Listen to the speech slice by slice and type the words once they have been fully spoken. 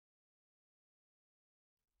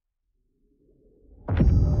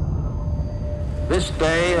this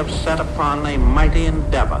day have set upon a mighty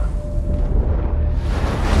endeavor.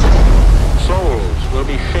 Souls will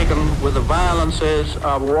be shaken with the violences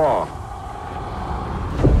of war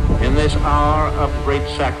in this hour of great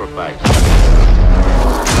sacrifice.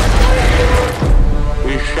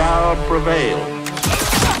 We shall prevail.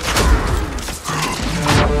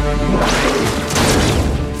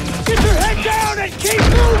 Get your head down and keep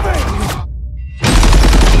moving!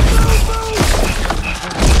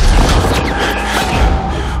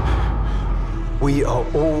 We are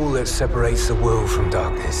all that separates the world from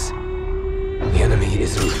darkness. The enemy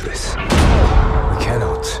is ruthless. We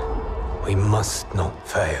cannot, we must not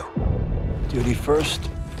fail. Duty first.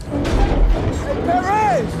 Hey,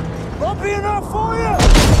 Perez! Won't be enough for you!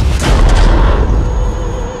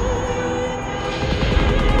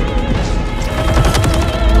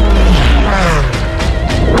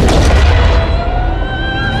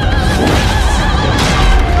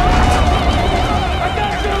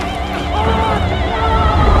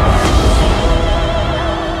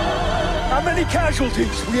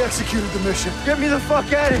 Casualties. We executed the mission. Get me the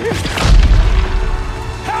fuck out of here!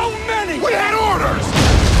 How many? We had orders!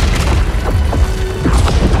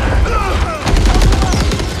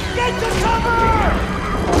 Get to cover!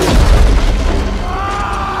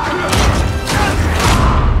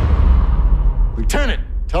 Lieutenant,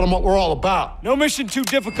 tell them what we're all about. No mission too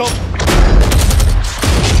difficult.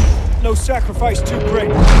 No sacrifice too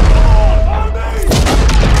great.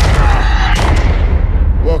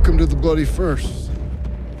 Welcome to the Bloody First.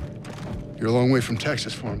 You're a long way from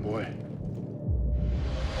Texas, farm boy.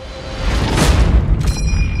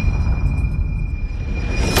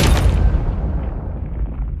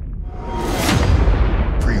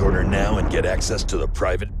 Pre-order now and get access to the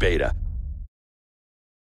private beta.